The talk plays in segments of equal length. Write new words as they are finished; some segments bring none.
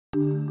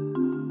This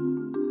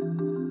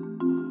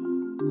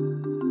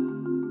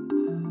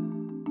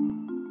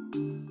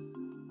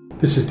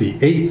is the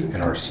 8th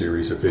in our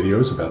series of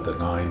videos about the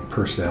 9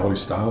 personality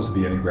styles of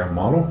the Enneagram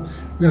model.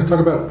 We're going to talk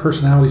about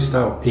personality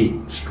style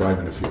 8,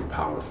 striving to feel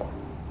powerful.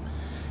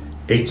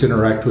 8s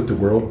interact with the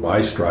world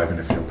by striving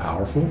to feel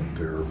powerful.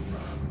 They're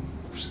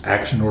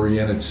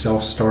action-oriented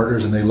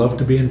self-starters, and they love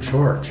to be in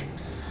charge.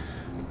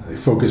 They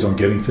focus on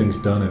getting things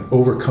done and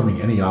overcoming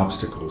any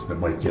obstacles that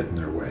might get in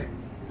their way.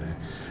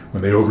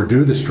 When they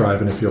overdo the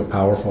striving to feel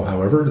powerful,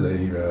 however,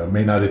 they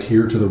may not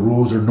adhere to the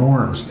rules or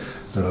norms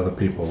that other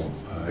people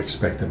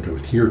expect them to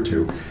adhere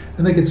to,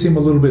 and they can seem a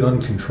little bit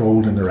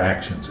uncontrolled in their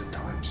actions at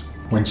times.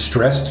 When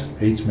stressed,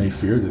 8s may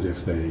fear that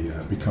if they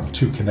become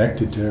too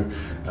connected to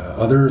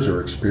others or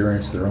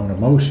experience their own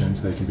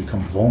emotions, they can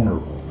become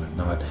vulnerable and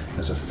not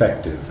as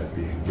effective at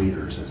being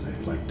leaders as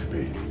they'd like to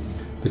be.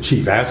 The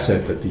chief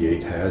asset that the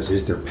 8 has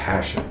is their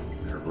passion.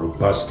 They're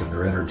robust and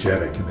they're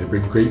energetic, and they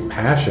bring great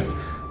passion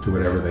to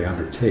whatever they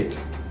undertake.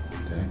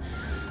 Okay?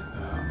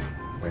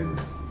 When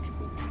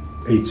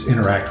 8s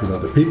interact with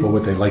other people,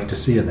 what they like to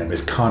see in them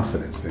is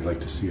confidence. They like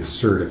to see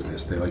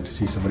assertiveness. They like to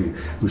see somebody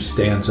who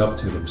stands up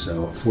to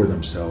themselves, for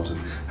themselves,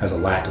 and has a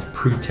lack of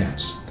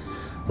pretense.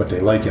 What they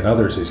like in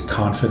others is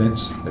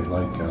confidence. They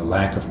like a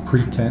lack of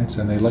pretense,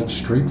 and they like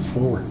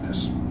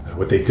straightforwardness.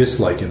 What they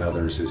dislike in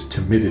others is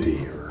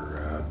timidity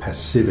or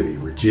passivity,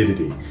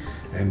 rigidity,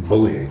 and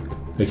bullying.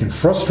 They can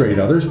frustrate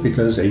others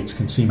because 8s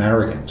can seem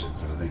arrogant.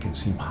 They can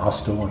seem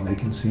hostile, and they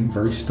can seem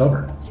very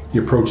stubborn. The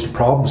approach to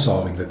problem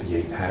solving that the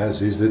 8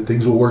 has is that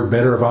things will work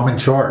better if I'm in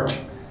charge.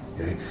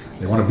 Okay?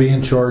 They want to be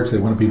in charge, they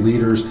want to be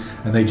leaders,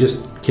 and they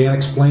just can't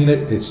explain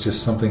it. It's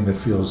just something that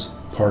feels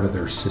part of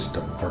their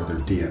system, part of their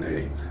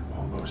DNA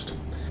almost.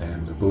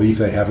 And the belief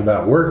they have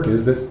about work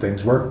is that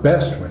things work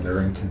best when they're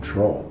in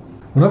control.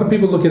 When other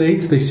people look at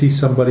 8s, they see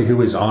somebody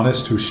who is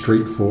honest, who's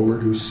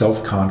straightforward, who's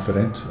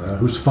self-confident,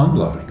 who's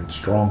fun-loving and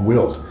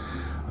strong-willed.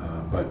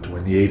 But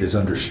when the 8 is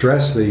under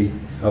stress,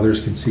 others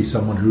can see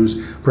someone who's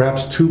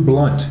perhaps too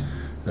blunt,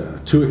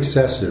 too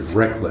excessive,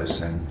 reckless,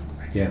 and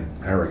again,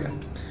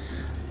 arrogant.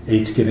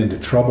 8s get into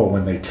trouble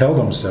when they tell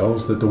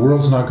themselves that the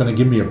world's not going to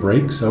give me a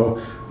break, so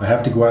I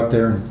have to go out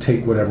there and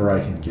take whatever I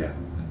can get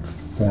and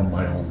form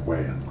my own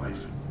way in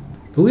life.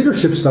 The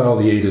leadership style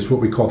of the 8 is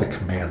what we call the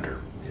commander.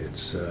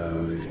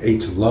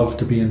 8s love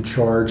to be in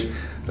charge.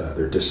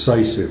 They're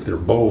decisive, they're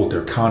bold,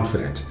 they're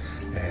confident,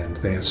 and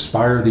they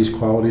inspire these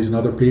qualities in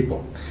other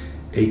people.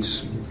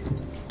 8s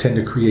tend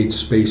to create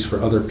space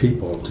for other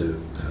people to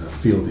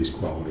feel these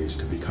qualities,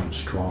 to become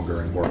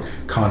stronger and more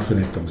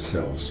confident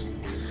themselves.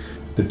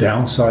 The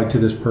downside to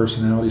this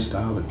personality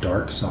style, the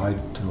dark side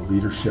to the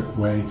leadership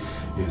way,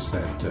 is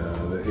that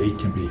the 8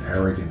 can be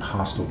arrogant,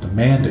 hostile,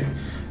 demanding,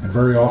 and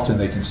very often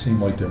they can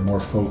seem like they're more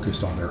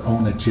focused on their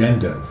own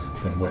agenda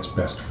than what's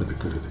best for the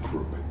good of the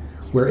group.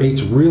 Where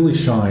 8s really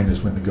shine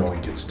is when the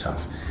going gets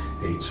tough.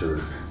 8s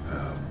are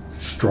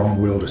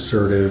strong-willed,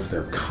 assertive,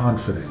 they're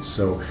confident.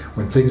 So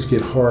when things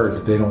get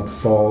hard, they don't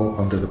fall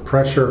under the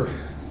pressure.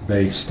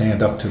 They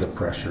stand up to the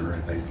pressure,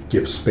 and they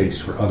give space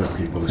for other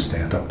people to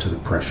stand up to the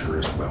pressure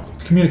as well.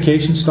 The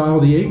communication style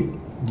of the 8,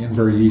 again,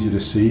 very easy to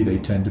see. They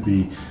tend to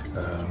be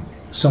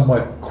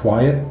somewhat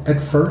quiet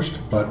at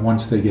first, but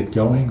once they get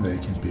going, they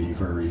can be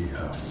very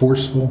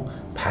forceful,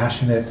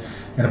 passionate,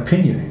 and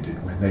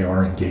opinionated when they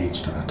are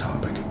engaged on a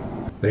topic.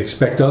 They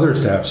expect others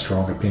to have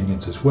strong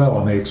opinions as well,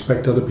 and they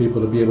expect other people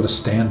to be able to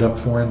stand up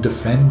for and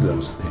defend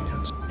those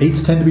opinions.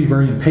 8s tend to be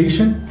very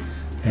impatient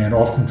and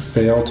often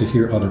fail to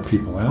hear other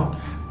people out,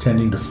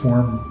 tending to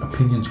form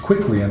opinions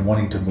quickly and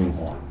wanting to move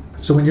on.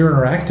 So when you're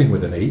interacting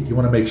with an 8, you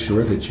want to make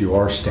sure that you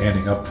are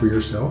standing up for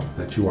yourself,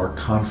 that you are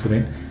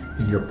confident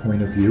in your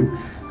point of view,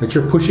 that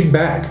you're pushing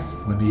back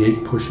when the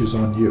 8 pushes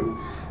on you.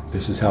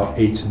 This is how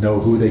 8s know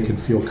who they can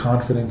feel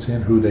confidence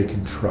in, who they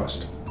can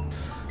trust.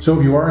 So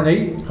if you are an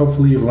 8,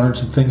 hopefully you've learned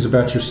some things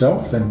about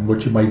yourself and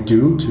what you might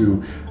do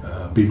to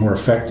be more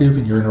effective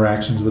in your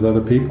interactions with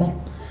other people.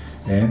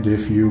 And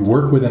if you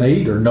work with an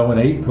 8 or know an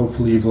 8,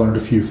 hopefully you've learned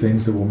a few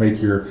things that will make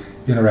your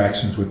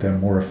interactions with them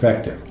more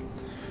effective.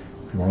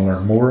 If you want to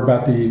learn more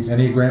about the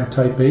Enneagram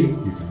Type 8,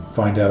 you can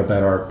find out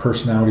about our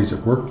Personalities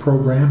at Work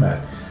program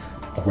at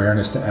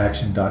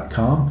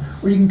awareness-to-action.com,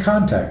 or you can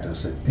contact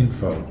us at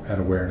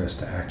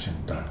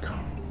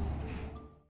info@awareness-to-action.com.